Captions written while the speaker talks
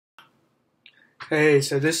Hey,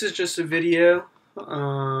 so this is just a video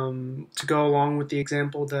to go along with the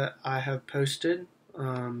example that I have posted.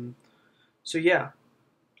 So yeah,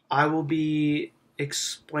 I will be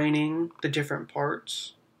explaining the different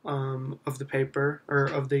parts of the paper or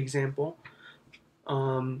of the example,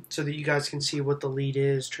 so that you guys can see what the lead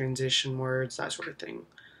is, transition words, that sort of thing.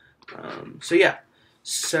 So yeah,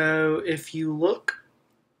 so if you look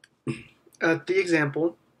at the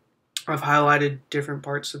example, I've highlighted different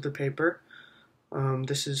parts of the paper.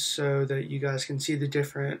 This is so that you guys can see the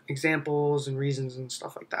different examples and reasons and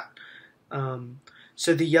stuff like that.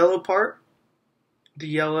 So the yellow part, the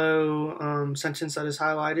yellow sentence that is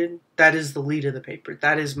highlighted, that is the lead of the paper.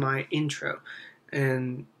 That is my intro.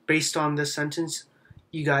 And based on this sentence,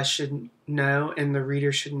 you guys should know, and the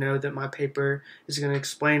reader should know, that my paper is going to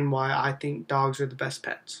explain why I think dogs are the best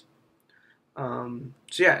pets. So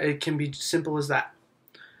yeah, it can be simple as that.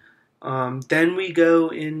 Then we go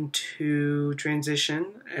into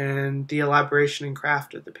transition and the elaboration and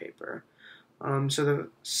craft of the paper. So the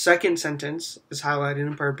second sentence is highlighted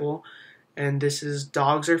in purple, and this is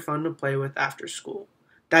dogs are fun to play with after school.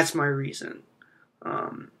 That's my reason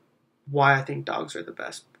why I think dogs are the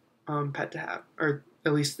best pet to have, or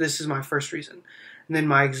at least this is my first reason. And then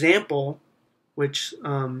my example, which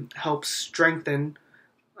helps strengthen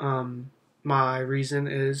my reason,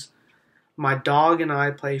 is my dog and I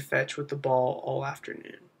play fetch with the ball all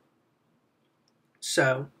afternoon.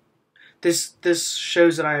 So this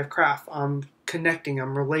shows that I have craft. I'm connecting.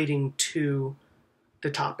 I'm relating to the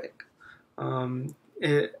topic.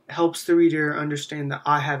 It helps the reader understand that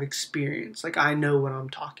I have experience. Like, I know what I'm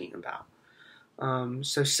talking about.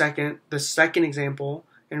 So the second example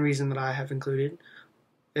and reason that I have included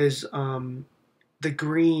is the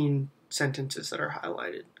green sentences that are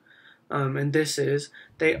highlighted. And this is,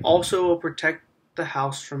 they also will protect the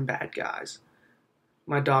house from bad guys.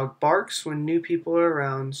 My dog barks when new people are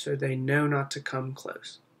around, so they know not to come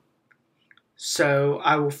close. So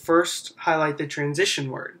I will first highlight the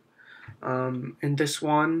transition word. In this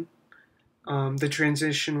one, the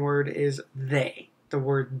transition word is they, the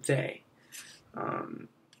word they.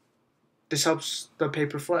 This helps the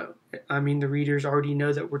paper flow. I mean, the readers already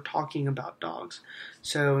know that we're talking about dogs.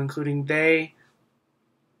 So including they,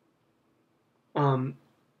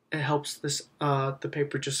 it helps the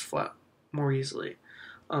paper just flow more easily.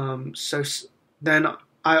 So then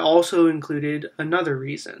I also included another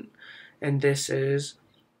reason, and this is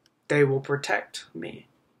they will protect me.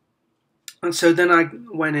 And so then I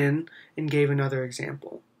went in and gave another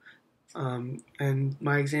example. And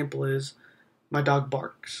my example is my dog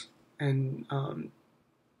barks and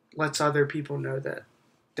lets other people know that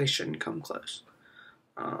they shouldn't come close.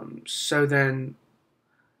 So then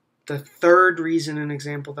the third reason and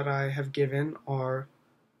example that I have given are,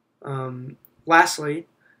 lastly,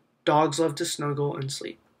 dogs love to snuggle and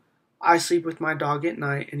sleep. I sleep with my dog at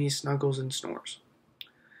night, and he snuggles and snores.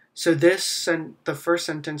 So the first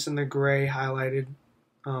sentence in the gray highlighted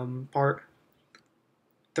part,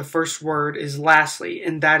 the first word is lastly,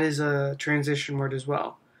 and that is a transition word as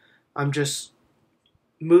well. I'm just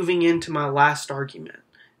moving into my last argument,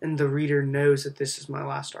 and the reader knows that this is my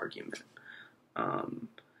last argument.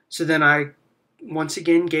 So then I once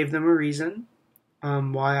again gave them a reason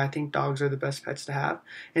why I think dogs are the best pets to have,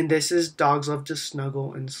 and this is dogs love to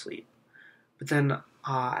snuggle and sleep. But then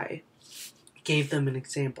I gave them an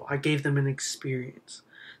example. I gave them an experience,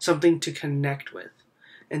 something to connect with,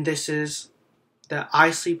 and this is that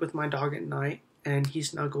I sleep with my dog at night, and he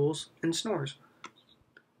snuggles and snores.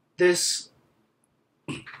 This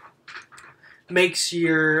makes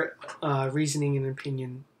your reasoning and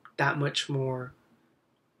opinion that much more,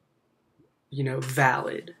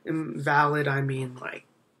 valid. And valid, I mean, like,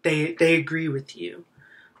 they agree with you,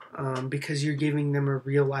 because you're giving them a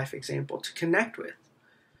real life example to connect with.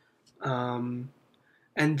 And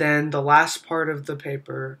then the last part of the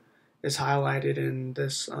paper is highlighted in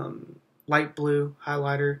this light blue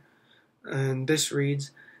highlighter, and this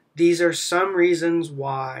reads, these are some reasons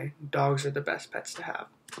why dogs are the best pets to have.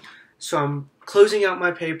 So I'm closing out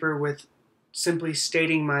my paper with simply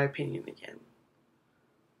stating my opinion again.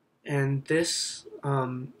 And this,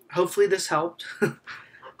 hopefully this helped.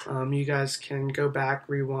 You guys can go back,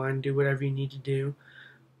 rewind, do whatever you need to do.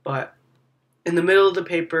 But in the middle of the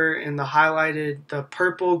paper, in the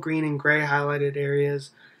purple, green, and gray highlighted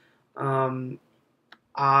areas,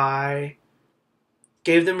 I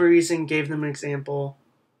gave them a reason, gave them an example,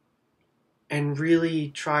 and really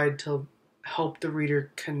tried to help the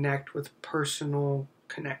reader connect with personal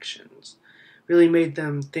connections. Really made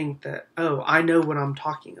them think that, oh, I know what I'm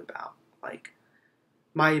talking about. Like,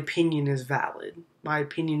 my opinion is valid. My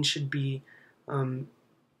opinion should be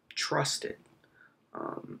trusted.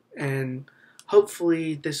 and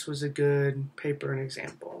hopefully this was a good paper and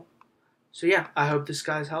example. So yeah, I hope this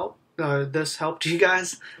helped you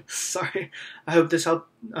guys. Sorry, I hope this helped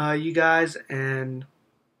you guys, and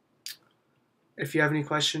if you have any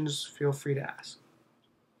questions, feel free to ask.